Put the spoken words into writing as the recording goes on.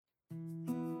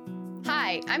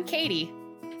Hi, I'm Katie.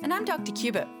 And I'm Dr.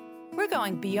 Cubitt. We're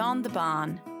going beyond the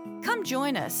barn. Come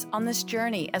join us on this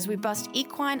journey as we bust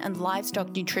equine and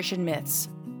livestock nutrition myths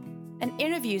and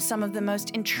interview some of the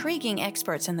most intriguing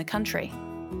experts in the country.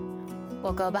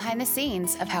 We'll go behind the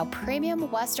scenes of how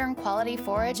premium Western quality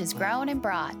forage is grown and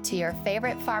brought to your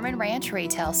favorite farm and ranch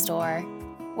retail store.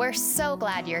 We're so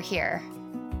glad you're here.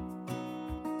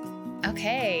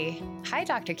 Okay. Hi,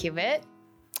 Dr. Cubitt.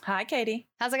 Hi, Katie.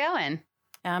 How's it going?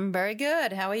 I'm very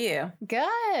good. How are you?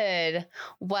 Good.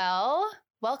 Well,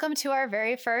 welcome to our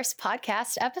very first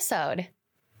podcast episode.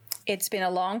 It's been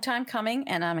a long time coming,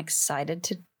 and I'm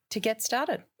excited to get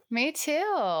started. Me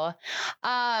too.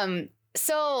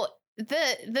 So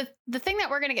the thing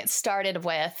that we're going to get started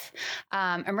with,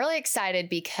 I'm really excited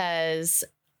because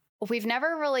we've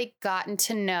never really gotten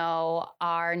to know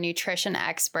our nutrition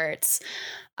experts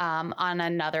on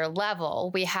another level.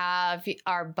 We have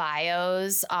our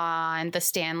bios on the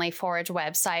Stanley Forage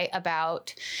website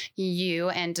about you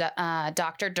and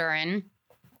Dr. Duren.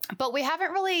 But we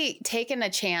haven't really taken a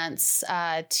chance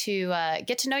to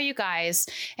get to know you guys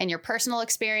and your personal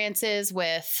experiences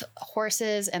with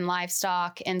horses and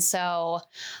livestock. And so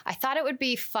I thought it would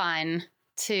be fun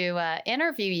to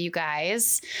interview you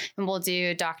guys, and we'll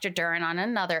do Dr. Duren on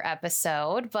another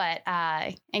episode, but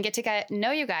and get to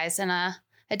know you guys in a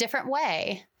different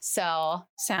way. So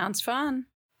sounds fun.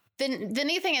 The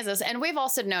neat thing is this, and we've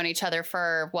also known each other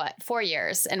for 4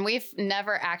 years, and we've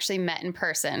never actually met in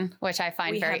person, which I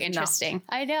find very interesting.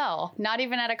 I know, not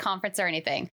even at a conference or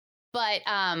anything. But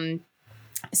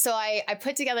so I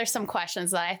put together some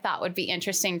questions that I thought would be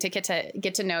interesting to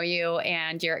get to know you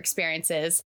and your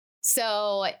experiences.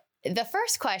 So the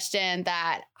first question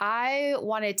that I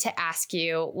wanted to ask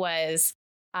you was,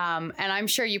 and I'm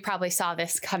sure you probably saw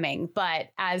this coming, but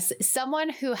as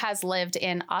someone who has lived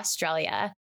in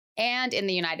Australia and in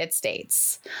the United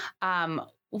States,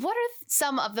 what are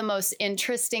some of the most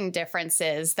interesting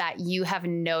differences that you have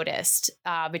noticed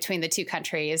between the two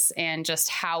countries and just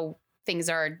how things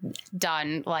are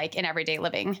done like in everyday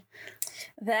living?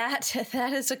 That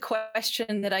is a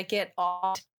question that I get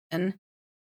often.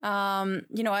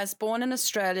 I was born in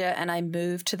Australia and I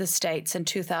moved to the States in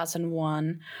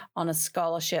 2001 on a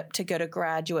scholarship to go to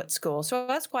graduate school. So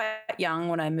I was quite young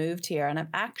when I moved here, and I've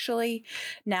actually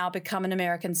now become an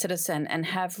American citizen and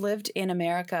have lived in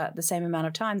America the same amount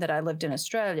of time that I lived in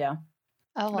Australia.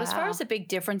 Oh, wow. But as far as the big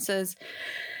differences,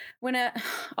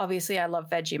 obviously I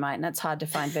love Vegemite, and it's hard to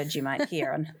find Vegemite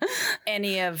here. And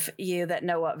any of you that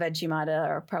know what Vegemite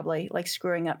are probably like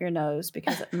screwing up your nose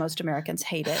because most Americans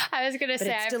hate it. I was going to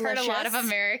say, I've heard a lot of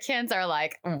Americans are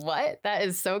like, what? That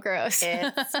is so gross.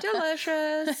 It's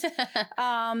delicious.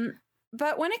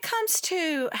 But when it comes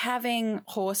to having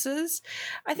horses,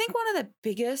 I think one of the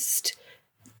biggest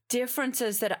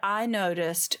differences that I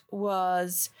noticed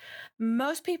was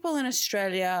most people in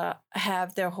Australia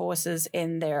have their horses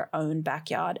in their own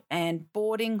backyard, and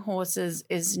boarding horses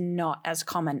is not as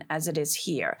common as it is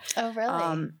here. Oh,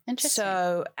 really? Interesting.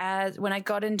 So when I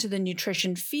got into the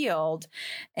nutrition field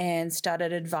and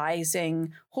started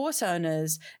advising horse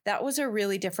owners, that was a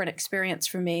really different experience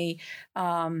for me.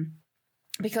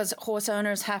 Because horse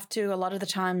owners have to, a lot of the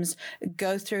times,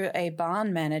 go through a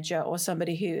barn manager or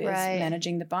somebody who is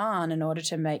managing the barn in order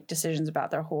to make decisions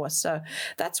about their horse. So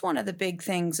that's one of the big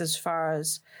things as far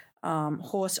as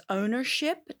horse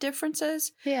ownership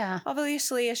differences. Yeah.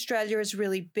 Obviously, Australia is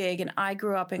really big, and I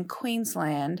grew up in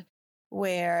Queensland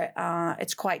where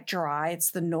it's quite dry. It's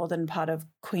the northern part of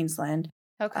Queensland.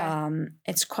 Okay.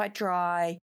 It's quite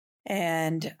dry,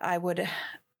 and I would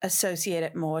associate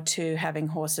it more to having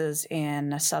horses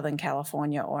in Southern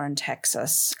California or in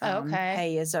Texas.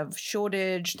 Hay is of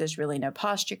shortage. There's really no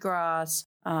pasture grass.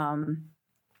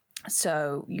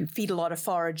 So you feed a lot of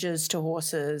forages to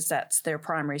horses. That's their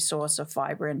primary source of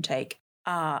fiber intake.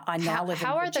 I now live in Virginia.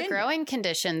 How are the growing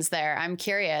conditions there? I'm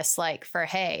curious, like for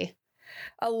hay.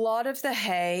 A lot of the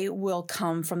hay will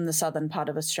come from the southern part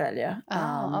of Australia.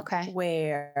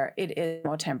 Where it is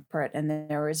more temperate and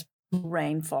there is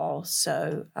rainfall,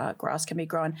 so grass can be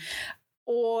grown,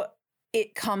 or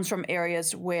it comes from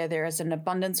areas where there is an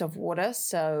abundance of water,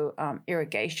 so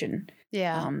irrigation.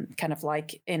 Kind of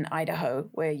like in Idaho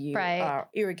where you are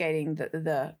irrigating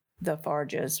the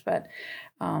forages. But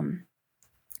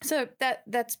so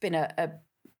that's been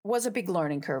was a big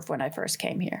learning curve when I first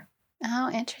came here. Oh,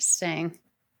 interesting.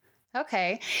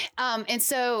 Okay. And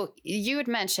so you had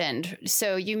mentioned,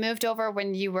 so you moved over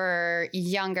when you were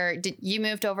younger. You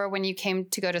moved over when you came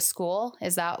to go to school?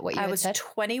 Is that what you had said? I was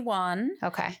 21.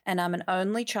 Okay. And I'm an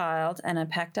only child, and I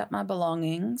packed up my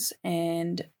belongings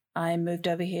and I moved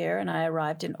over here, and I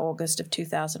arrived in August of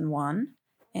 2001.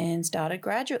 and started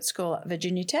graduate school at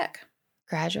Virginia Tech.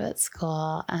 Graduate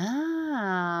school.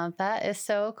 Ah, that is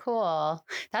so cool.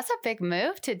 That's a big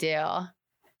move to do.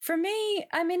 For me,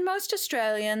 I mean, most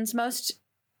Australians, most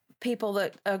people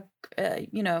that are,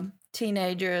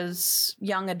 teenagers,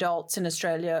 young adults in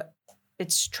Australia,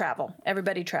 it's travel.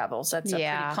 Everybody travels. That's a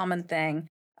pretty common thing.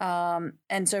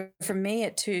 And so for me,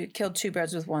 it killed two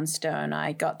birds with one stone.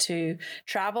 I got to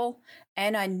travel,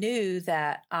 and I knew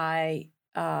that I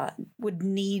would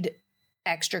need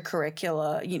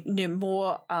extracurricular,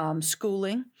 more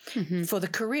schooling for the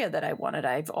career that I wanted.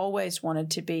 I've always wanted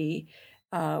to be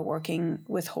working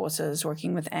with horses,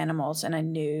 working with animals, and I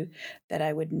knew that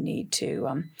I would need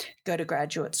to go to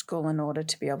graduate school in order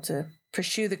to be able to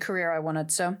pursue the career I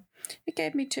wanted. So it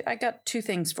gave me I got two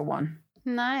things for one.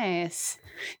 Nice.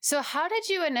 So how did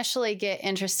you initially get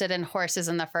interested in horses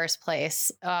in the first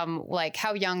place? Like,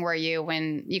 how young were you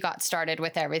when you got started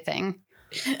with everything?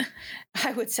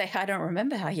 I would say I don't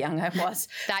remember how young I was.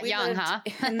 We young, huh?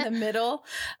 In the middle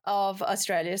of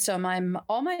Australia. So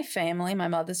all my family, my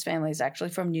mother's family is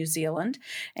actually from New Zealand,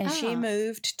 and she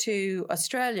moved to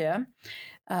Australia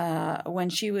when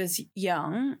she was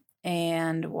young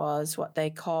and was what they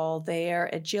call there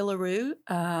a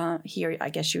Jillaroo. Here, I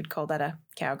guess you would call that a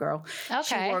cowgirl. Okay.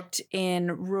 She worked in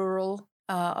rural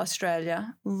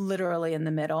Australia, literally in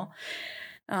the middle.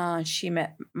 She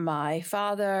met my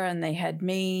father, and they had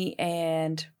me,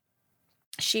 and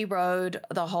she rode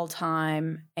the whole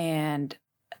time. And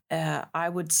I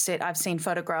would sit, I've seen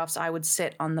photographs, I would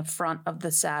sit on the front of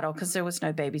the saddle because there was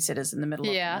no babysitters in the middle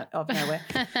of nowhere.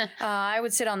 I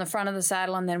would sit on the front of the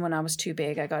saddle, and then when I was too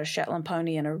big, I got a Shetland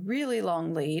pony and a really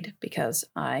long lead because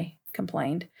I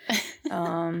complained.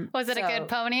 Was it a good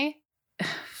pony?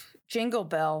 Jingle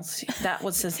Bells, that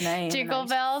was his name. Jingle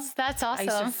Bells, that's awesome.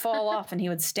 I used to fall off, and he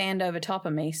would stand over top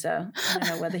of me. So I don't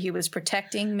know whether he was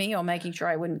protecting me or making sure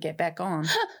I wouldn't get back on.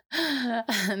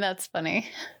 That's funny.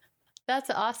 That's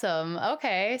awesome.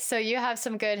 Okay, so you have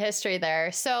some good history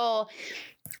there. So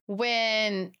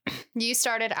when you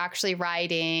started actually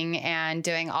riding and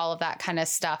doing all of that kind of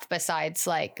stuff, besides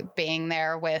like being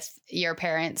there with your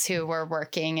parents who were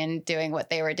working and doing what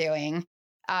they were doing,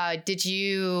 did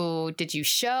you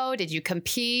show? Did you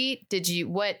compete?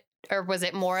 Or was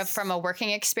it more from a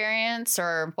working experience,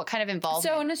 or what kind of involvement?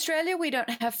 So in Australia, we don't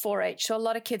have 4-H. So a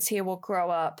lot of kids here will grow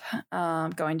up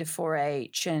going to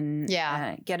 4-H and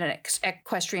get an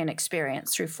equestrian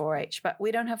experience through 4-H. But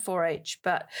we don't have 4-H,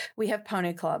 but we have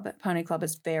Pony Club. Pony Club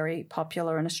is very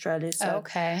popular in Australia. So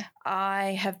okay.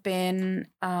 I have been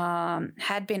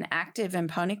had been active in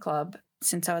Pony Club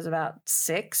since I was about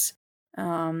 6.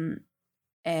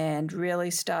 And really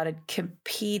started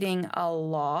competing a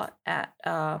lot at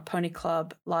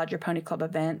larger Pony Club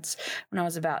events when I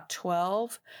was about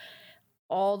 12,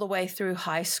 all the way through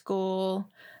high school.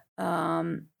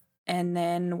 And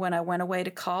then when I went away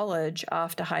to college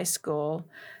after high school,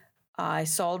 I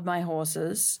sold my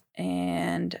horses.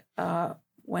 And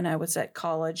when I was at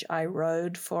college, I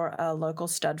rode for a local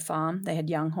stud farm. They had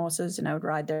young horses, and I would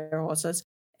ride their horses.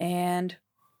 And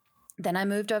then I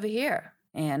moved over here.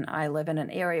 And I live in an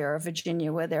area of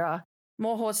Virginia where there are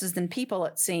more horses than people,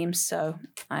 it seems. So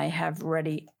I have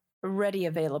ready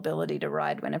availability to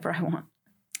ride whenever I want.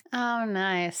 Oh,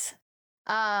 nice.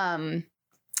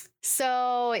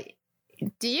 So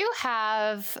do you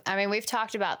have, I mean, we've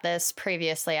talked about this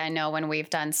previously, I know, when we've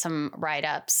done some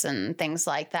write-ups and things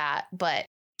like that, but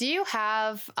do you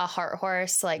have a heart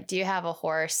horse? Like, do you have a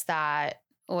horse that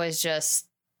was just,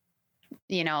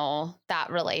 that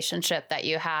relationship that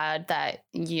you had that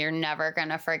you're never going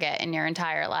to forget in your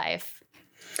entire life?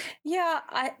 Yeah,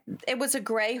 it was a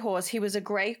gray horse. He was a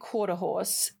gray quarter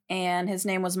horse, and his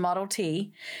name was Model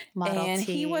T.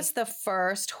 He was the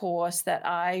first horse that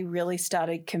I really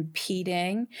started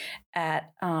competing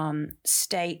at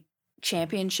state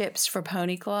championships for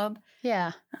Pony Club.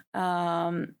 Yeah.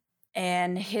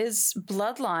 And his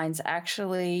bloodlines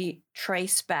actually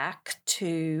trace back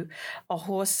to a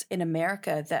horse in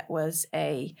America that was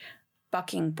a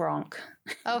bucking bronc.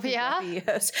 Oh, yeah?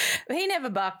 He never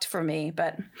bucked for me,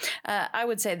 but I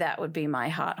would say that would be my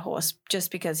heart horse, just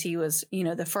because he was,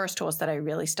 the first horse that I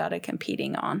really started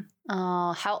competing on.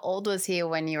 Oh, how old was he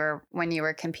when you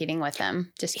were competing with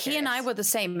him? Just curious. He and I were the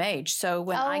same age. So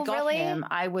when I got him,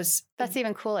 That's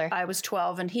even cooler. I was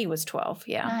 12 and he was 12.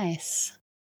 Yeah. Nice.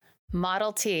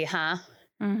 Model T, huh?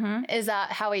 Mm-hmm. Is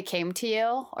that how he came to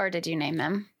you, or did you name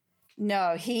him?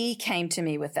 No, he came to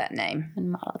me with that name.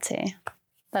 Model T.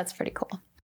 That's pretty cool.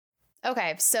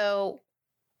 Okay, so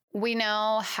we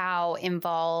know how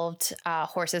involved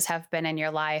horses have been in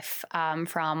your life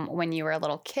from when you were a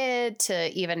little kid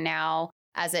to even now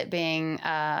as it being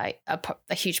a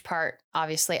huge part,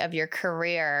 obviously, of your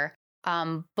career.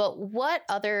 But what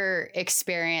other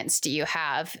experience do you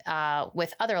have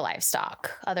with other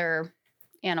livestock, other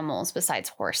animals besides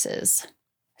horses?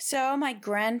 So my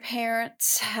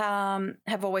grandparents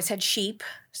have always had sheep.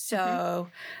 So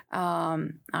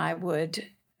I would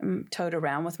tote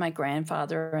around with my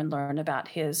grandfather and learn about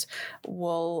his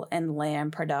wool and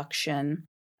lamb production.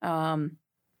 In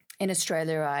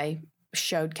Australia, I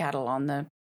showed cattle on the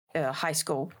high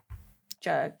school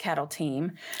cattle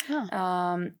team.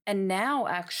 And now,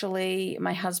 actually,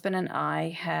 my husband and I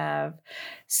have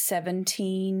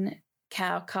 17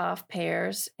 cow-calf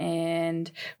pairs, and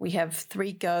we have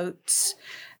 3 goats.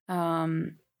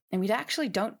 And we actually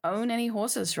don't own any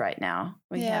horses right now.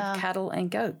 We have cattle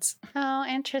and goats. Oh,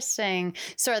 interesting.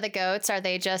 So are the goats, are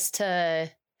they just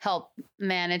to help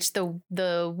manage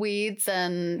the weeds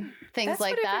and things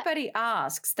like that? That's what everybody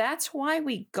asks. That's why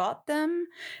we got them,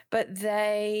 but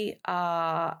they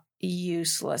are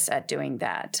useless at doing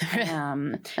that.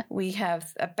 We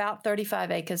have about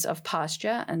 35 acres of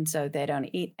pasture, and so they don't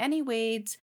eat any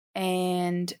weeds,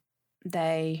 and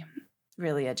they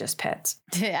really are just pets.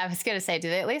 I was going to say, do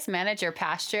they at least manage your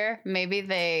pasture? Maybe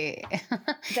they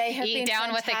eat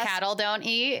down what the cattle don't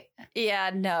eat. Yeah,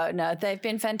 no. They've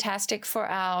been fantastic for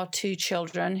our 2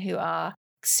 children who are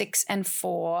 6 and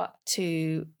 4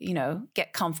 to,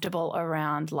 get comfortable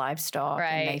around livestock.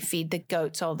 Right. And they feed the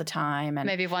goats all the time. And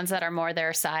maybe ones that are more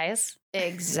their size.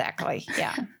 Exactly.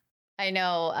 Yeah. I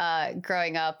know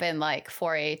growing up in like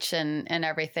 4-H and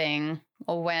everything,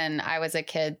 when I was a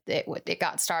kid, it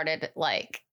got started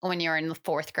like when you were in the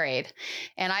 4th grade.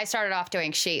 And I started off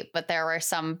doing sheep, but there were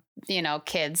some,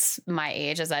 kids my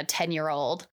age as a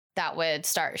 10-year-old that would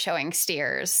start showing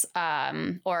steers.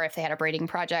 Or if they had a breeding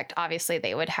project, obviously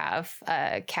they would have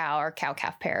a cow or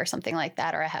cow-calf pair or something like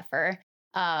that, or a heifer.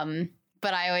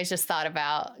 But I always just thought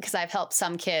about, because I've helped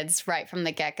some kids right from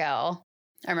the get-go.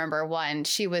 I remember one,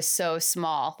 she was so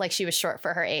small, like she was short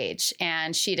for her age,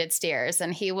 and she did steers,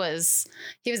 and he was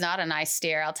not a nice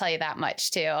steer. I'll tell you that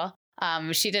much too.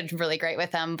 She did really great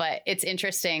with him, but it's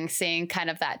interesting seeing kind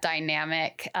of that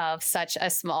dynamic of such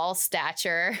a small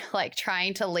stature, like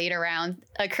trying to lead around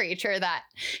a creature that,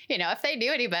 if they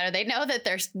knew any better, they know that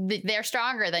they're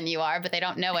stronger than you are, but they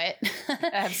don't know it.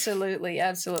 Absolutely.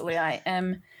 I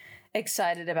am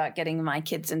excited about getting my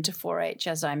kids into 4-H.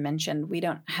 As I mentioned, we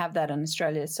don't have that in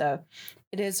Australia, so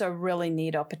it is a really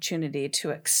neat opportunity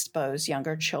to expose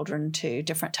younger children to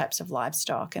different types of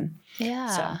livestock. And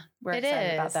so we're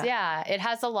excited about that. Yeah, it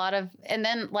has a lot of, and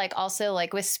then like also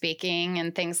like with speaking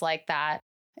and things like that,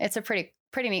 it's a pretty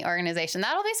neat organization.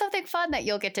 That'll be something fun that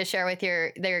you'll get to share with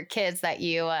their kids that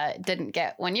you didn't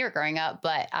get when you were growing up.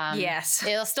 But yes,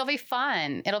 it'll still be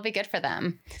fun. It'll be good for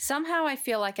them. Somehow I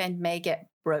feel like I may get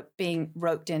being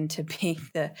roped into being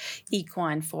the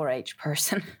equine 4-H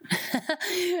person.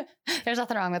 There's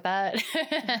nothing wrong with that.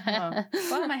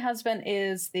 Well, my husband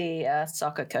is the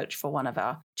soccer coach for one of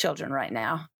our children right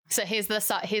now. So he's the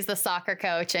soccer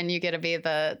coach, and you get to be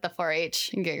the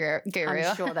 4-H guru.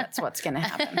 I'm sure that's what's going to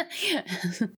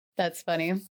happen. That's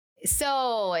funny.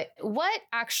 So what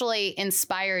actually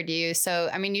inspired you? So,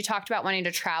 I mean, you talked about wanting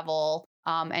to travel,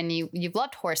 and you've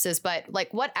loved horses, but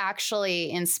like what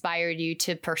actually inspired you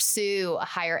to pursue a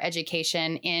higher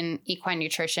education in equine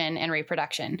nutrition and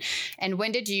reproduction? And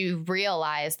when did you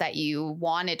realize that you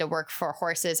wanted to work for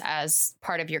horses as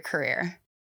part of your career?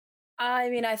 I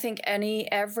mean, I think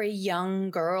every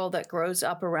young girl that grows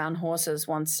up around horses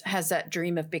has that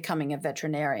dream of becoming a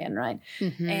veterinarian, right?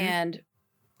 Mm-hmm. And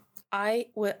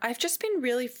I've just been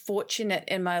really fortunate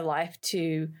in my life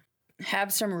to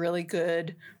have some really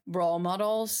good role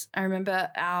models. I remember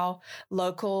our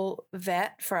local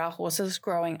vet for our horses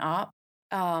growing up.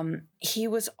 He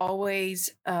was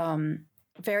always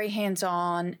very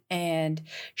hands-on and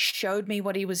showed me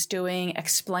what he was doing,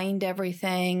 explained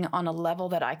everything on a level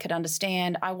that I could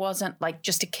understand. I wasn't like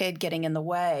just a kid getting in the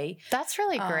way. That's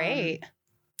really great.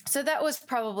 So that was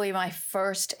probably my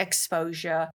first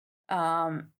exposure.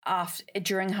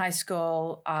 During high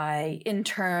school, I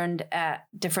interned at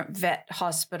different vet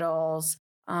hospitals.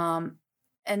 And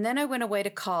then I went away to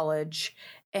college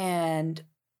and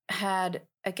had,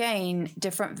 again,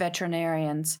 different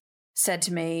veterinarians said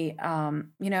to me,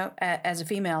 as a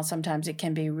female, sometimes it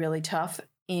can be really tough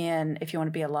if you want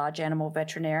to be a large animal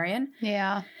veterinarian.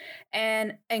 Yeah.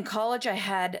 And in college, I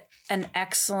had an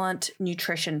excellent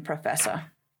nutrition professor,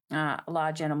 a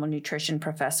large animal nutrition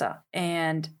professor.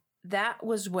 And that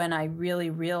was when I really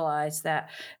realized that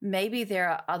maybe there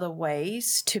are other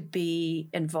ways to be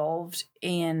involved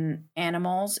in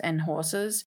animals and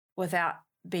horses without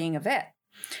being a vet.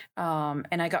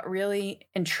 And I got really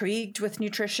intrigued with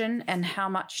nutrition and how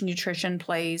much nutrition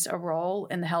plays a role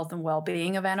in the health and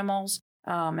well-being of animals,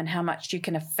 and how much you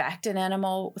can affect an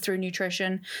animal through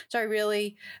nutrition. So I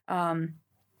really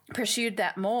pursued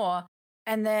that more.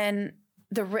 And then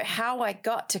how I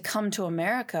got to come to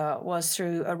America was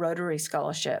through a Rotary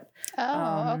scholarship.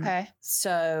 Oh, okay.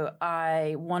 So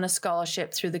I won a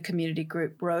scholarship through the community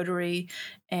group Rotary,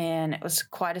 and it was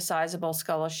quite a sizable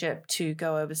scholarship to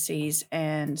go overseas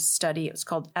and study.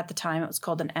 At the time, it was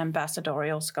called an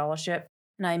ambassadorial scholarship.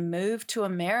 And I moved to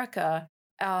America.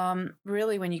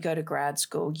 Really, when you go to grad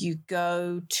school, you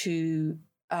go to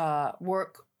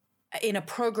work in a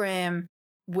program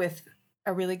with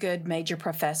a really good major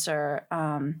professor.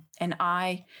 And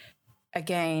I,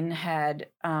 again, had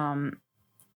great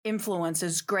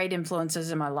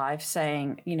influences in my life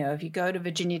saying, if you go to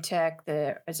Virginia Tech,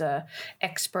 there is a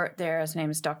expert there. His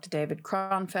name is Dr. David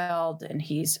Kronfeld. And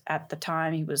at the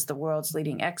time, he was the world's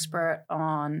leading expert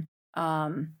on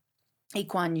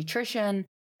equine nutrition.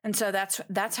 And so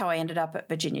that's how I ended up at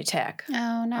Virginia Tech.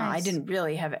 Oh, nice. I didn't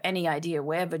really have any idea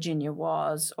where Virginia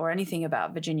was or anything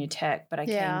about Virginia Tech, but I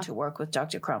came to work with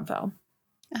Dr. Kronfeld.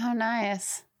 Oh,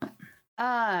 nice. So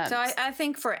I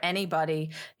think for anybody,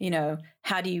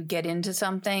 how do you get into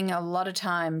something? A lot of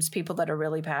times people that are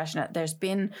really passionate, there's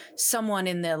been someone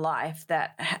in their life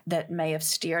that may have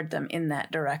steered them in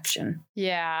that direction.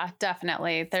 Yeah,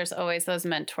 definitely. There's always those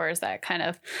mentors that kind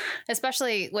of,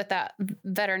 especially with that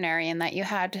veterinarian that you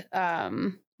had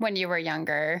when you were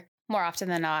younger, more often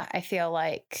than not, I feel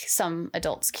like some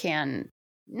adults can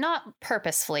not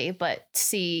purposefully, but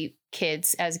see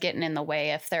kids as getting in the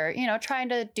way if they're, trying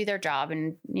to do their job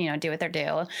and, do what they're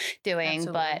doing.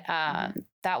 Absolutely. But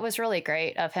that was really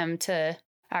great of him to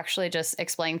actually just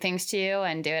explain things to you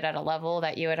and do it at a level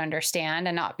that you would understand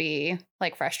and not be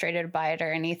like frustrated by it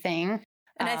or anything.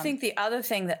 And I think the other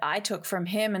thing that I took from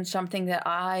him, and something that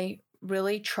I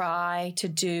really try to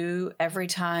do every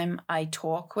time I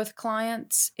talk with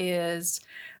clients, is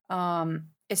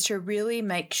to really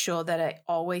make sure that I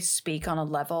always speak on a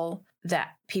level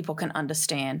that people can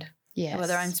understand. Yes.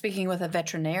 Whether I'm speaking with a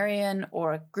veterinarian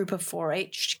or a group of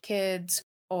 4-H kids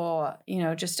or,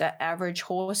 just an average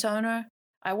horse owner,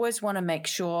 I always want to make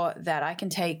sure that I can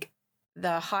take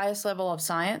the highest level of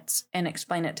science and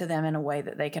explain it to them in a way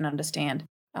that they can understand.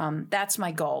 That's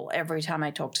my goal every time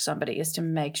I talk to somebody, is to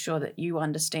make sure that you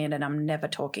understand and I'm never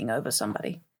talking over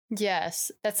somebody.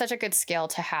 Yes, that's such a good skill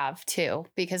to have too,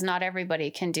 because not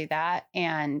everybody can do that.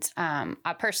 And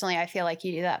I feel like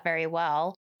you do that very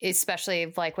well,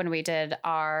 especially like when we did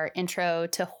our intro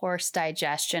to horse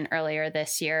digestion earlier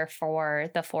this year for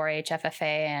the 4-H FFA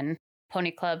and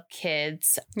Pony Club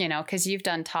kids, because you've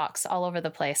done talks all over the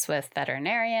place with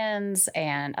veterinarians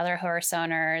and other horse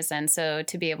owners. And so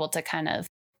to be able to kind of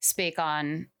speak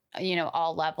on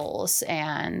all levels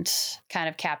and kind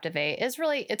of captivate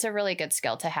it's a really good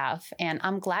skill to have. And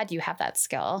I'm glad you have that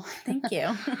skill. Thank you.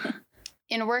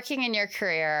 In working in your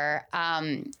career,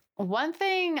 one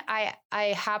thing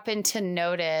I happened to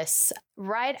notice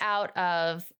right out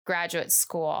of graduate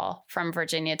school from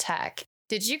Virginia Tech,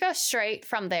 did you go straight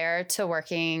from there to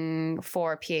working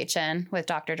for PHN with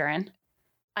Dr. Duren?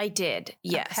 I did,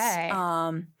 yes. Okay.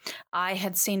 I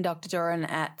had seen Dr. Duren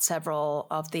at several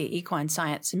of the equine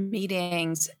science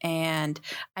meetings, and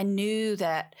I knew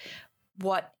that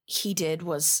what he did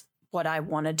was what I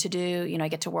wanted to do. I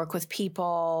get to work with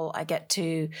people. I get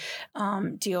to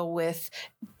deal with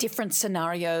different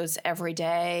scenarios every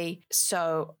day.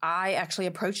 So I actually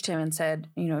approached him and said,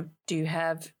 do you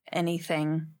have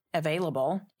anything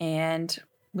available? And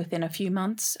within a few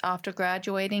months after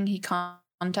graduating, he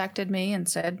contacted me and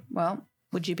said, well,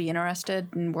 would you be interested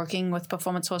in working with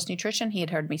Performance Horse Nutrition? He had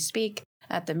heard me speak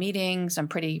at the meetings. I'm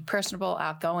pretty personable,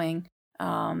 outgoing.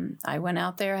 I went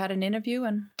out there, had an interview,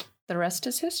 and the rest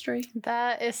is history.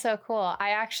 That is so cool.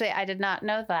 I did not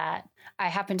know that. I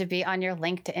happened to be on your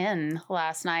LinkedIn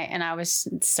last night and I was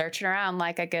searching around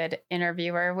like a good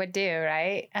interviewer would do,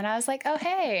 right? And I was like, oh,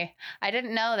 hey, I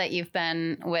didn't know that you've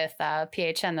been with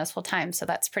PHN this whole time. So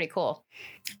that's pretty cool.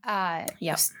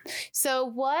 Yes. So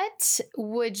what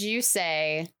would you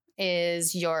say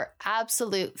is your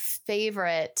absolute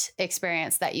favorite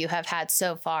experience that you have had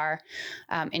so far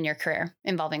in your career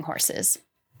involving horses?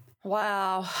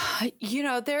 Wow.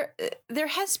 There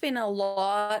has been a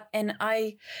lot, and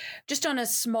I just on a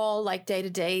small, like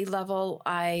day-to-day level,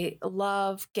 I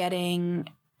love getting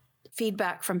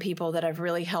feedback from people that have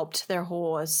really helped their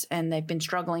horse and they've been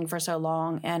struggling for so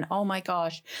long. And oh my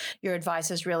gosh, your advice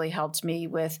has really helped me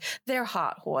with their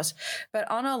heart horse. But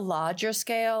on a larger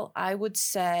scale, I would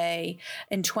say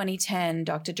in 2010,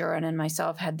 Dr. Duran and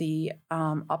myself had the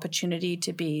opportunity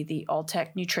to be the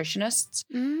Alltech nutritionists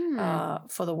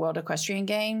for the World Equestrian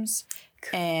Games.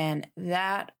 And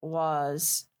that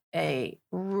was a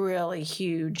really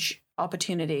huge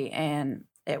opportunity, and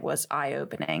it was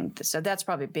eye-opening. So that's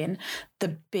probably been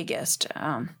the biggest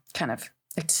kind of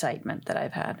excitement that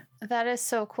I've had. That is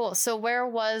so cool. So where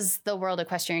was the World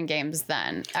Equestrian Games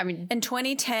then? I mean, in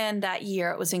 2010, that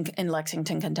year, it was in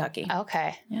Lexington, Kentucky.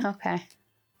 Okay. Yeah. Okay.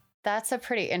 That's a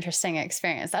pretty interesting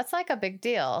experience. That's like a big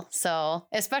deal. So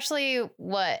especially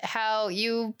how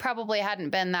you probably hadn't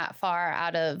been that far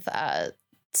out of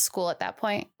school at that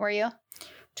point, were you?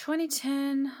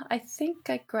 2010, I think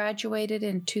I graduated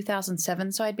in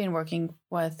 2007. So I'd been working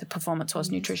with performance horse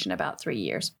nutrition about 3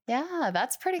 years. Yeah,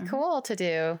 that's pretty cool to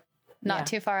do. Not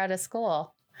too far out of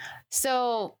school.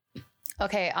 So,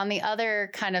 okay, on the other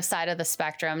kind of side of the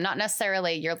spectrum, not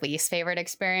necessarily your least favorite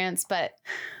experience, but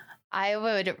I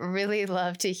would really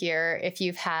love to hear if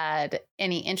you've had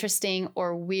any interesting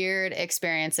or weird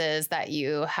experiences that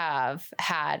you have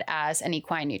had as an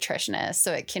equine nutritionist.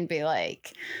 So it can be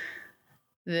like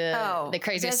the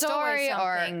crazy story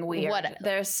or weird. What?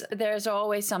 There's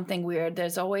always something weird.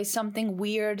 There's always something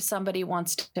weird somebody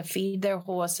wants to feed their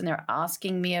horse and they're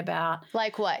asking me about.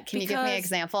 Like what? Can you give me an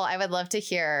example? I would love to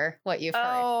hear what you've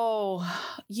heard.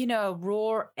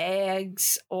 Raw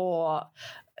eggs or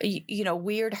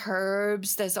weird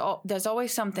herbs. There's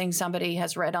always something somebody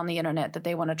has read on the internet that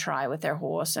they want to try with their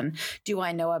horse. And do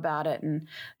I know about it? And,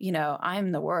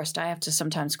 I'm the worst. I have to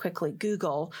sometimes quickly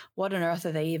Google, what on earth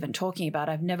are they even talking about?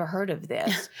 I've never heard of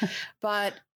this.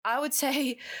 But I would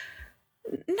say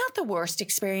not the worst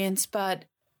experience, but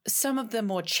some of the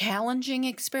more challenging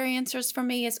experiences for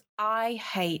me is I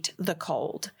hate the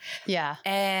cold. Yeah.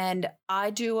 And I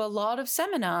do a lot of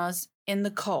seminars in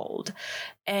the cold.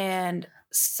 And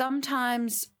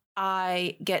sometimes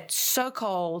I get so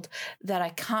cold that I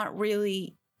can't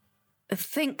really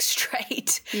think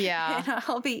straight. Yeah. And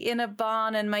I'll be in a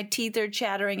barn and my teeth are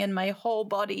chattering and my whole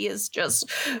body is just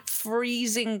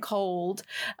freezing cold.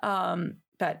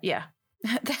 But yeah.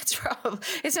 That's probably,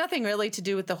 it's nothing really to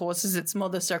do with the horses. It's more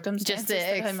the circumstances. Just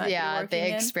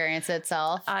the experience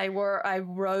itself. I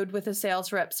rode with a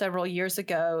sales rep several years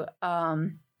ago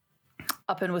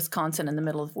up in Wisconsin in the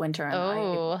middle of winter. And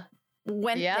I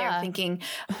went there thinking,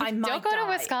 I might Don't go to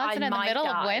Wisconsin in the middle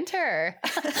of winter.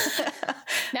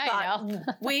 Now you know.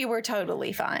 We were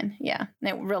totally fine. Yeah.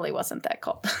 It really wasn't that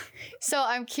cold. So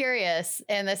I'm curious,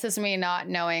 and this is me not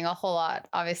knowing a whole lot,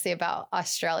 obviously, about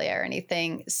Australia or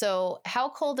anything. So how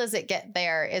cold does it get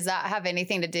there? Does that have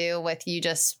anything to do with you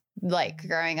just like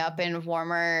growing up in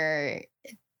warmer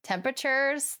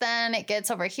temperatures than it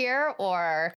gets over here,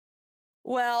 or?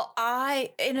 Well,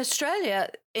 in Australia,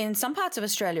 in some parts of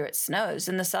Australia, it snows.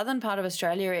 In the southern part of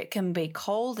Australia, it can be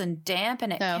cold and damp,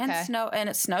 and it can snow, and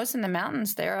it snows in the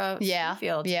mountains. There are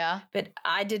snowfields. Yeah. But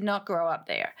I did not grow up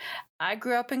there. I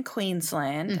grew up in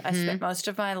Queensland. Mm-hmm. I spent most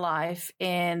of my life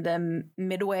in the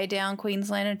midway down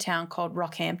Queensland, in a town called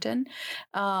Rockhampton.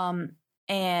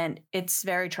 And it's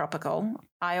very tropical.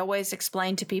 I always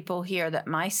explain to people here that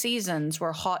my seasons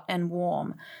were hot and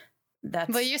warm.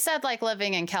 But you said like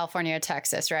living in California,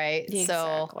 Texas, right? Exactly.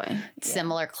 So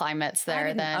similar climates there. I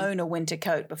didn't own a winter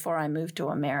coat before I moved to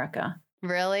America.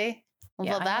 Really?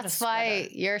 Yeah, well, that's why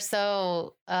you're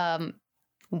so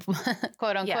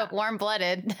quote unquote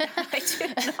warm-blooded. I do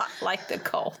not like the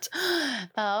cold.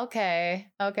 Okay.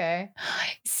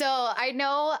 So I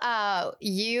know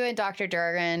you and Dr.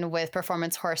 Duran with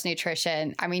Performance Horse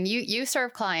Nutrition. I mean, you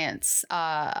serve clients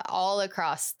all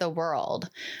across the world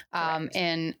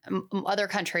in other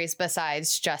countries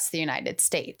besides just the United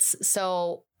States.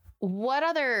 So what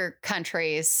other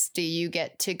countries do you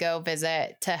get to go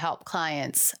visit to help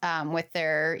clients with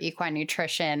their equine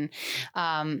nutrition?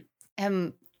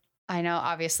 And I know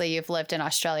obviously you've lived in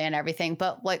Australia and everything,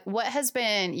 but like what has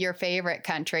been your favorite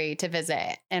country to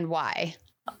visit and why?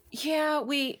 Yeah,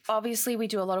 we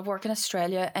do a lot of work in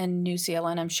Australia and New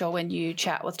Zealand. I'm sure when you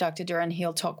chat with Dr. Duran,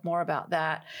 he'll talk more about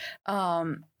that.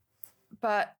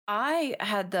 But I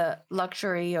had the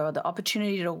luxury or the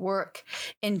opportunity to work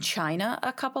in China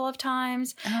a couple of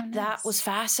times. Oh, nice. That was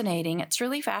fascinating. It's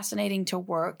really fascinating to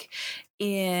work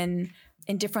in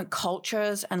different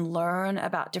cultures and learn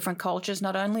about different cultures,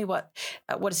 not only what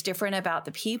is different about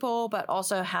the people, but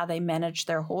also how they manage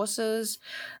their horses.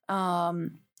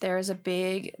 there's a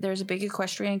big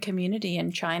equestrian community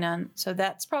in China. So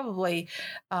that's probably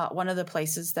one of the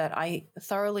places that I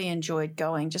thoroughly enjoyed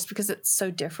going, just because it's so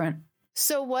different.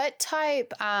 So what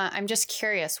type, I'm just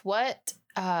curious, what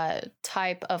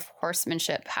type of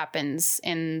horsemanship happens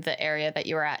in the area that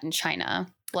you were at in China?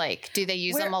 Like, do they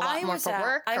use them a lot more for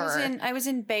work? I was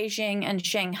in Beijing and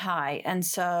Shanghai, and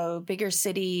so bigger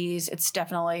cities. It's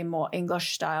definitely more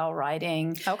English style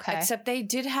riding. Okay, except they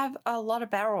did have a lot of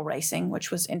barrel racing,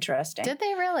 which was interesting. Did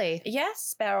they really?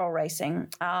 Yes, barrel racing.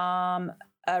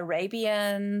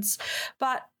 Arabians,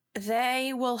 but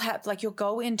they will have, like, you'll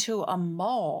go into a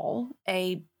mall,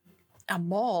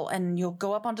 and you'll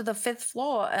go up onto the 5th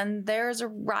floor and there's a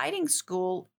riding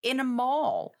school in a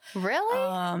mall.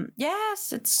 Really?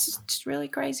 Yes, it's really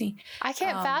crazy. I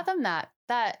can't fathom that.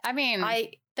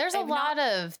 There's a lot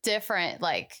of different,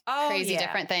 crazy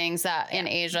different things that in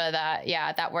Asia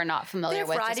that we're not familiar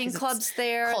with. Riding clubs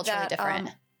there. Culturally different.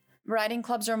 Riding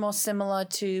clubs are more similar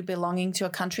to belonging to a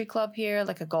country club here,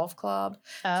 like a golf club.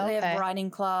 So they have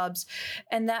riding clubs,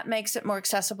 and that makes it more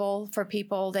accessible for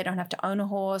people. They don't have to own a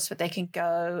horse, but they can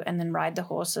go and then ride the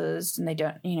horses, and they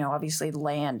don't, obviously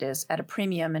land is at a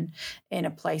premium and in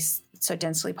a place so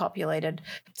densely populated.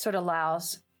 So it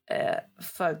allows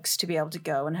folks to be able to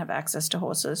go and have access to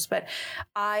horses. But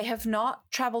I have not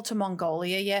traveled to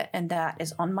Mongolia yet, and that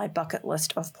is on my bucket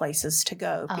list of places to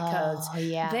go, because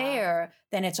there,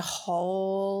 then it's a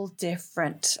whole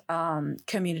different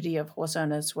community of horse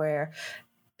owners where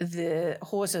the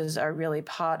horses are really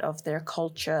part of their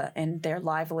culture and their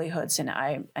livelihoods. And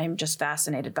I'm just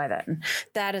fascinated by that. And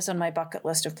that is on my bucket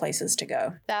list of places to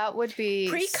go. That would be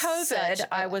pre-COVID.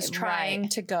 I was trying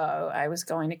to go. I was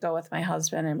going to go with my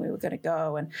husband, and we were going to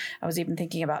go. And I was even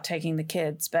thinking about taking the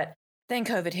kids, but then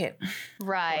COVID hit.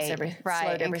 Right.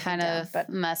 And kind of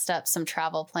messed up some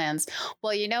travel plans.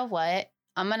 Well, you know what?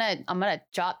 I'm gonna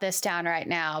jot this down right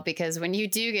now, because when you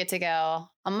do get to go,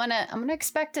 I'm gonna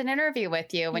expect an interview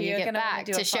with you when you get back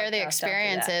to share the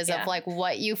experiences of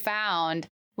what you found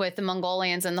with the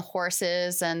Mongolians and the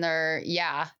horses and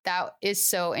that is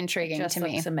so intriguing to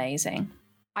me. It's amazing.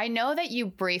 I know that you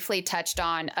briefly touched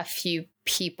on a few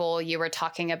people you were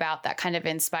talking about that kind of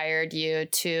inspired you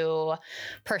to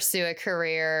pursue a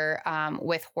career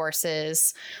with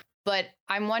horses. But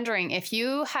I'm wondering, if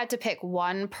you had to pick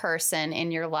one person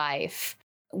in your life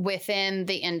within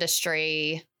the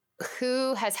industry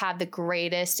who has had the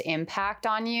greatest impact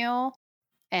on you,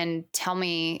 and tell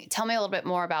me a little bit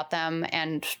more about them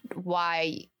and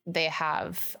why they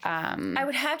have I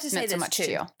would have to say there's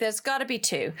two. There's got to be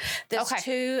two. There's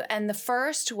two, and the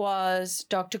first was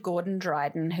Dr. Gordon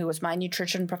Dryden, who was my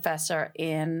nutrition professor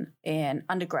in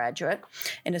undergraduate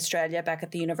in Australia back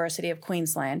at the University of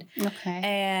Queensland. Okay.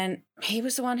 And he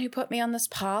was the one who put me on this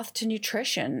path to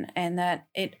nutrition, and that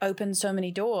it opened so many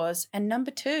doors. And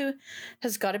number two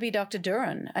has got to be Dr.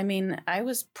 Duren. I mean, I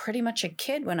was pretty much a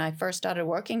kid when I first started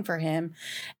working for him,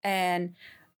 and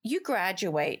you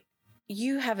graduate,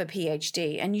 you have a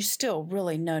PhD, and you still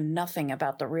really know nothing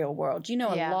about the real world. You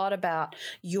know a lot about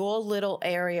your little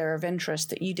area of interest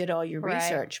that you did all your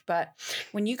research. But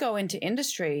when you go into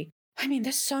industry, I mean,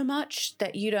 there's so much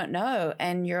that you don't know,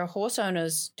 and your horse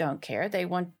owners don't care. They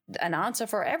want an answer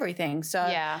for everything. So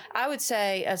I would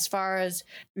say, as far as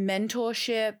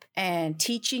mentorship and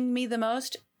teaching me the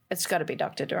most, it's got to be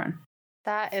Dr. Duren.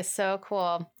 That is so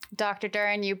cool. Dr.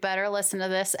 Duren, you better listen to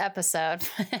this episode.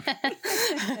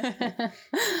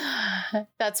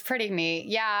 That's pretty neat.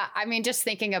 Yeah. I mean, just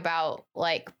thinking about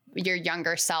your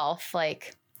younger self,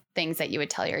 things that you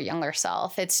would tell your younger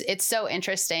self. It's so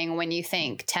interesting when you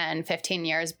think 10, 15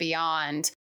 years beyond,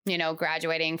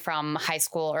 graduating from high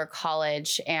school or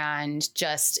college, and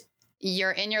just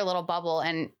you're in your little bubble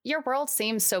and your world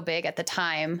seems so big at the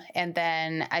time. And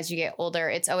then as you get older,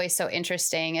 it's always so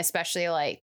interesting, especially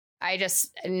I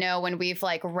just know when we've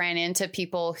ran into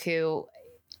people who,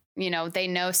 they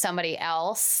know somebody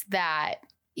else that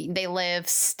they live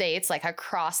states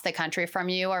across the country from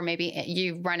you, or maybe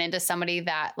you run into somebody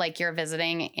that you're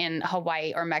visiting in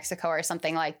Hawaii or Mexico or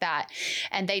something like that,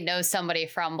 and they know somebody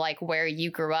from where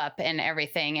you grew up and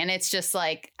everything. And it's just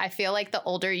I feel like the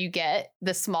older you get,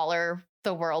 the smaller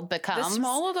the world becomes. The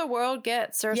smaller the world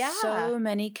gets. There's so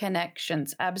many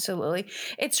connections. Absolutely.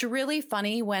 It's really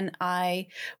funny when I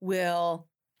will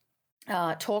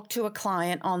talk to a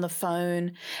client on the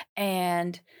phone,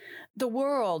 and the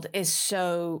world is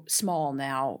so small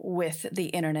now with the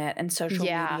internet and social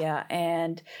media,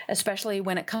 and especially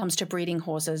when it comes to breeding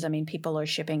horses. I mean, people are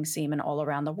shipping semen all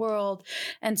around the world.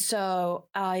 And so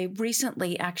I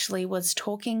recently actually was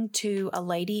talking to a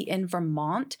lady in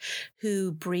Vermont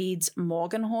who breeds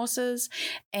Morgan horses,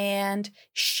 and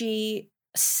she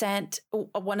sent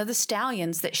one of the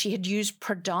stallions that she had used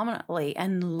predominantly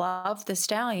and loved the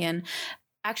stallion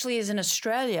actually is in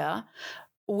Australia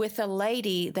with a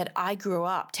lady that I grew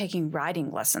up taking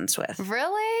riding lessons with.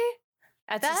 Really?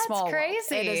 That's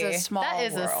crazy. It is a small world. That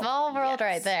is a small world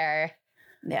right there.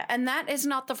 Yeah. And that is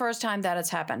not the first time that has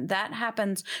happened. That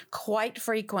happens quite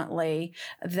frequently,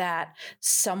 that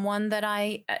someone that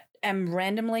I am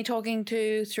randomly talking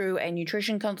to through a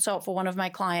nutrition consult for one of my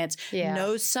clients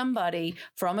knows somebody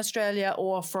from Australia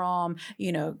or from,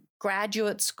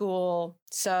 graduate school.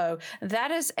 So that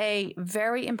is a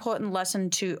very important lesson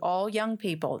to all young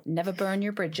people. Never burn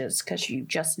your bridges, because you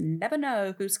just never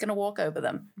know who's going to walk over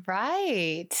them.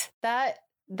 Right.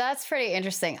 That's pretty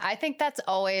interesting. I think that's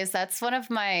one of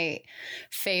my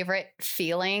favorite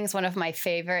feelings. One of my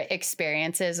favorite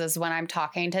experiences is when I'm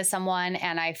talking to someone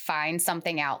and I find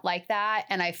something out like that.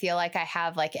 And I feel like I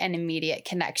have like an immediate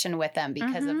connection with them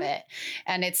because of it.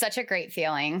 And it's such a great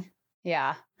feeling.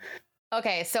 Yeah.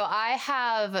 Okay. So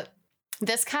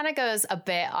this kind of goes a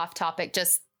bit off topic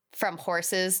just from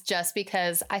horses, just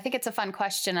because I think it's a fun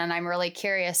question and I'm really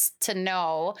curious to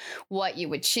know what you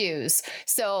would choose.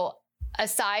 So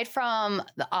aside from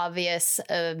the obvious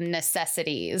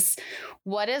necessities,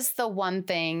 what is the one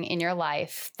thing in your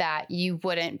life that you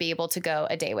wouldn't be able to go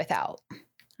a day without?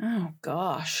 Oh,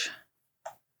 gosh.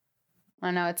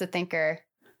 I know it's a thinker.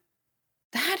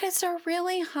 That is a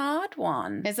really hard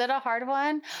one. Is it a hard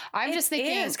one? I'm just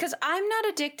thinking. It is, because I'm not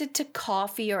addicted to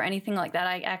coffee or anything like that.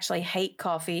 I actually hate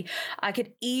coffee. I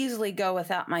could easily go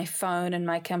without my phone and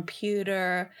my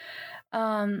computer.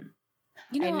 I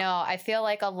know. I feel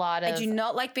like I do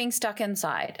not like being stuck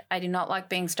inside.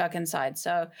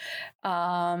 So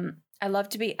I love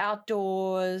to be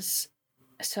outdoors.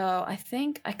 So I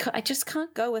think I just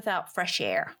can't go without fresh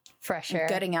air.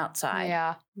 Getting outside.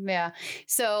 Yeah. Yeah.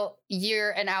 So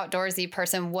you're an outdoorsy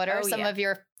person. What are some of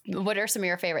your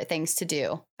favorite things to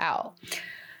do out?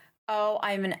 Oh,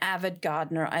 I'm an avid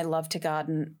gardener. I love to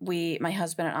garden. My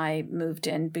husband and I moved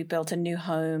in. We built a new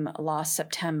home last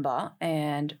September,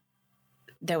 and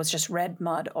there was just red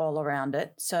mud all around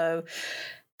it. So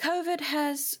COVID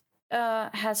has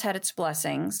had its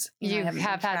blessings. You have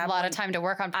had a lot of time to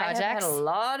work on projects. I have had a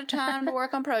lot of time to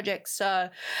work on projects. So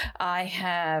I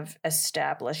have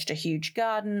established a huge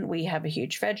garden. We have a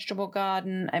huge vegetable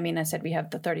garden. I mean, I said we have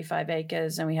the 35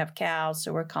 acres and we have cows.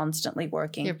 So we're constantly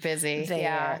working. You're busy.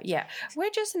 There. Yeah.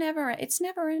 We're just it's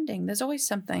never ending. There's always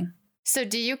something. So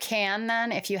do you can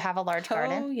then if you have a large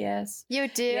garden? Oh, yes. You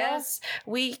do? Yes.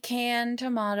 We can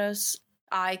tomatoes.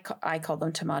 I call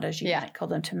them tomatoes. You might call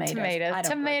them tomatoes.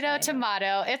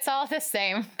 Tomato. It's all the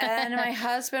same. And my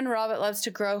husband, Robert, loves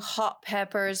to grow hot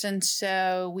peppers. And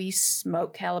so we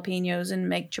smoke jalapenos and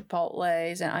make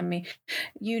chipotles. And I mean,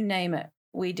 you name it,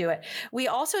 we do it. We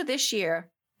also this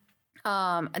year,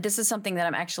 this is something that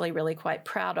I'm actually really quite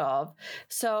proud of.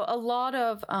 So a lot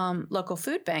of local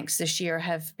food banks this year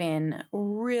have been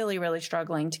really, really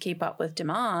struggling to keep up with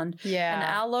demand. Yeah. And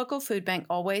our local food bank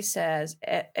always says,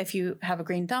 if you have a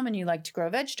green thumb and you like to grow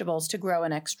vegetables, to grow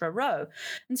an extra row.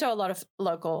 And so a lot of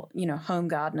local, home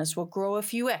gardeners will grow a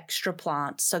few extra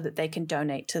plants so that they can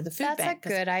donate to the food bank. That's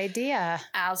a good idea.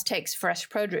 Ours takes fresh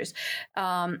produce.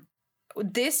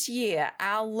 This year,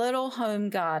 our little home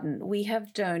garden, we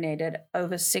have donated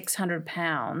over 600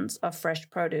 pounds of fresh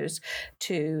produce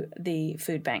to the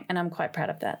food bank, and I'm quite proud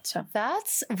of that. So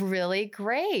that's really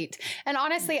great. And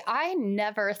honestly, I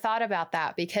never thought about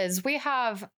that because we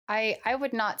have, I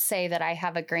would not say that I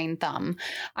have a green thumb.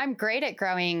 I'm great at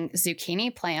growing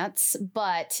zucchini plants,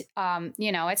 but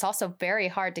it's also very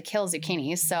hard to kill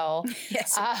zucchinis. So,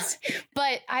 yes,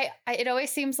 but it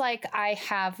always seems like I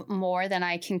have more than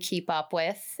I can keep up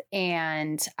with,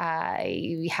 and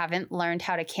I haven't learned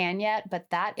how to can yet. But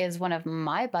that is one of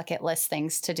my bucket list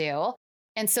things to do.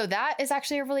 And so that is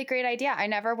actually a really great idea. I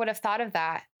never would have thought of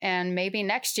that. And maybe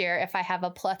next year, if I have a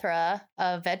plethora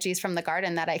of veggies from the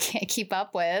garden that I can't keep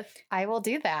up with, I will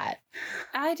do that.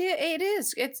 I do. It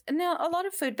is. It's now a lot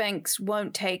of food banks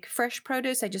won't take fresh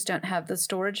produce. They just don't have the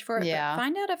storage for it. Yeah. But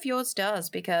find out if yours does,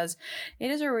 because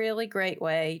it is a really great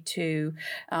way to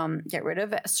get rid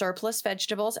of surplus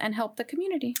vegetables and help the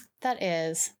community.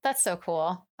 That's so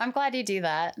cool. I'm glad you do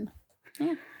that.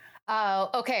 Yeah.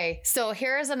 Okay. So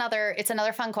it's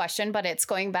another fun question, but it's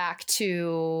going back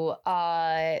to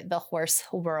the horse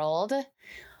world.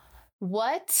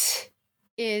 What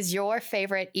is your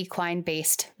favorite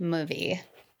equine-based movie?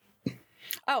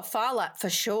 Oh, Phar Lap for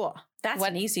sure. That's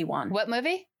an easy one. What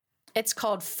movie? It's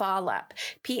called Phar Lap.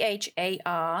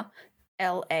 Pharlap.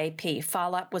 Phar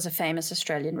Lap was a famous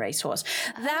Australian racehorse.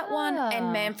 That one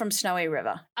and Man from Snowy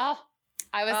River. Oh,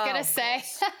 I was going to say,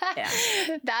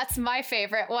 that's my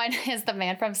favorite one is The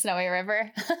Man from Snowy River.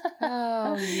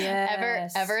 Oh,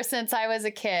 yes. Ever since I was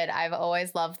a kid, I've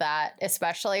always loved that,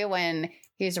 especially when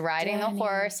he's riding the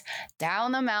horse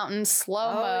down the mountain,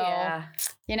 slow-mo. Oh, yeah.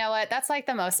 You know what? That's like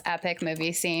the most epic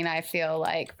movie scene, I feel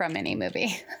like, from any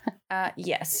movie.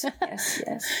 Yes.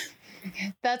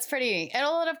 That's pretty.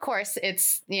 And of course,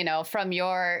 it's, from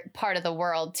your part of the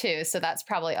world, too. So that's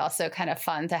probably also kind of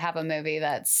fun to have a movie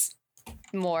that's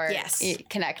more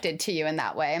connected to you in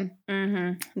that way.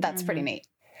 Mm-hmm. That's pretty neat.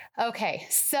 Okay.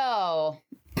 So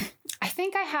I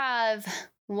think I have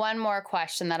one more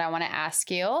question that I want to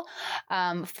ask you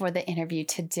for the interview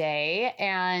today.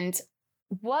 And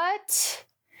what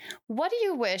do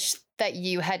you wish that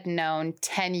you had known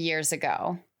 10 years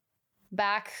ago?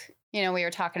 Back, we were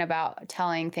talking about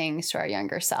telling things to our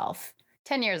younger self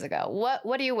 10 years ago.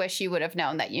 What do you wish you would have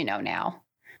known that you know now?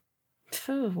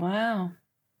 Oh, wow.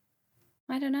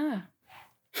 I don't know.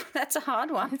 That's a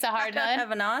hard one. It's a hard one. I don't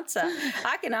have an answer.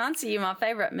 I can answer you my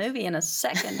favorite movie in a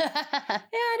second. Yeah,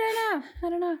 I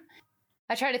don't know.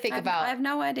 I try to think about. I have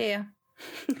no idea.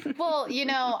 Well,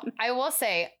 I will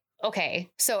say,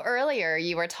 okay, so earlier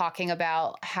you were talking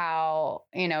about how,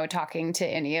 talking to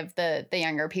any of the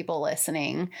younger people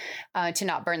listening to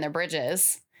not burn their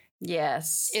bridges.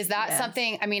 Yes. Is that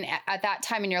something, at that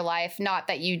time in your life, not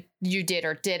that you did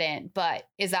or didn't, but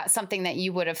is that something that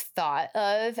you would have thought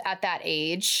of at that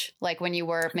age? Like when you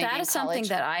were maybe in college? That is something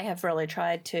that I have really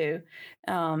tried to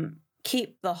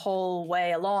keep the whole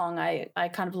way along. I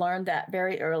kind of learned that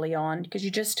very early on because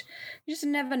you just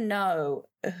never know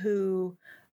who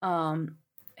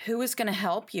is going to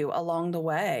help you along the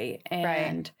way.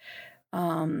 And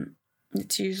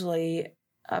it's usually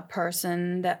a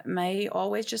person that may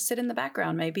always just sit in the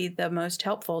background, may be the most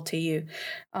helpful to you.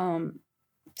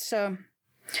 So,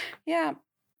 yeah,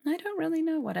 I don't really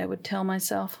know what I would tell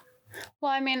myself.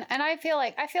 Well, and I feel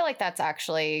like that's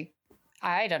actually,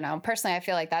 I don't know, personally, I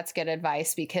feel like that's good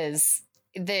advice because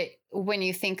when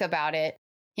you think about it,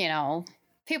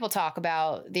 people talk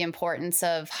about the importance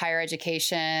of higher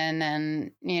education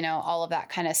and, all of that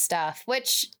kind of stuff,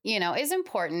 which, is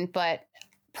important, but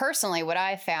personally, what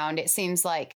I found, it seems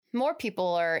like more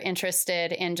people are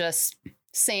interested in just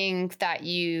seeing that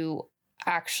you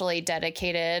actually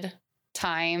dedicated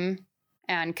time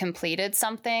and completed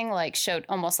something, like showed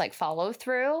almost like follow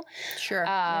through. Sure.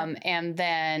 And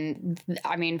then,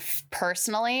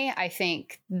 personally, I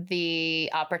think the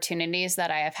opportunities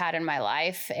that I have had in my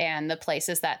life and the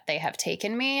places that they have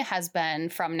taken me has been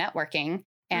from networking.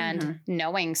 And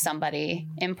knowing somebody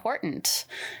important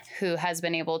who has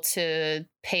been able to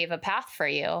pave a path for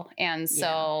you. And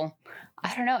so,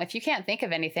 I don't know, if you can't think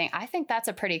of anything, I think that's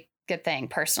a pretty good thing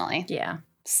personally. Yeah.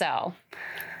 So,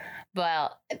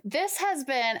 well, this has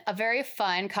been a very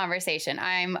fun conversation.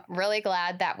 I'm really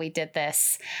glad that we did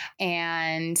this.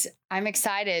 And I'm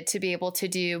excited to be able to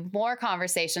do more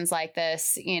conversations like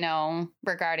this,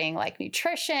 regarding like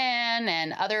nutrition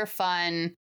and other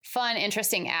fun,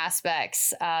 interesting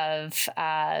aspects of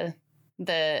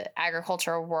the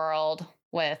agricultural world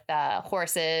with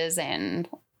horses and,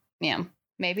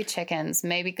 maybe chickens,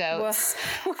 maybe goats.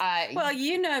 Well,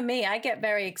 you know me, I get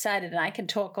very excited and I can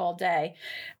talk all day.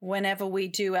 Whenever we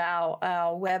do our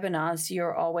webinars,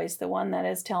 you're always the one that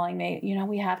is telling me,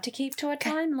 we have to keep to a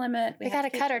time limit. We got to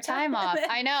cut our time off.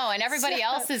 I know. And everybody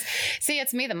else is,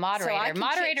 it's me, the moderator.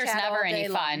 Moderator's never any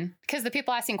fun because the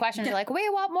people asking questions are like, we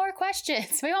want more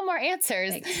questions. We want more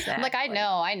answers. Exactly. I'm like, I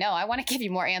know. I want to give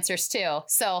you more answers too.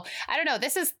 So I don't know.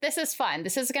 This is fun.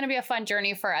 This is going to be a fun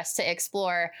journey for us to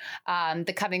explore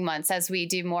the coming months as we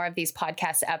do more of these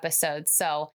podcast episodes.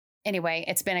 So anyway,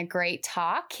 it's been a great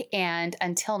talk. And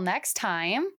until next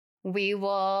time, we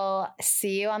will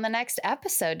see you on the next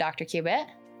episode, Dr. Cubitt.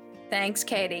 Thanks,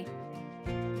 Katie.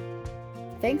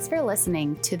 Thanks for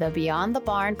listening to the Beyond the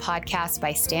Barn podcast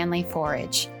by Stanley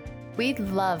Forage. We'd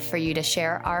love for you to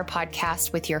share our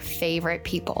podcast with your favorite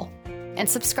people and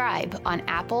subscribe on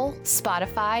Apple,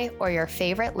 Spotify, or your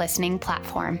favorite listening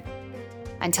platform.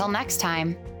 Until next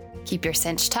time, keep your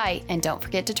cinch tight and don't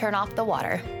forget to turn off the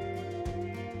water.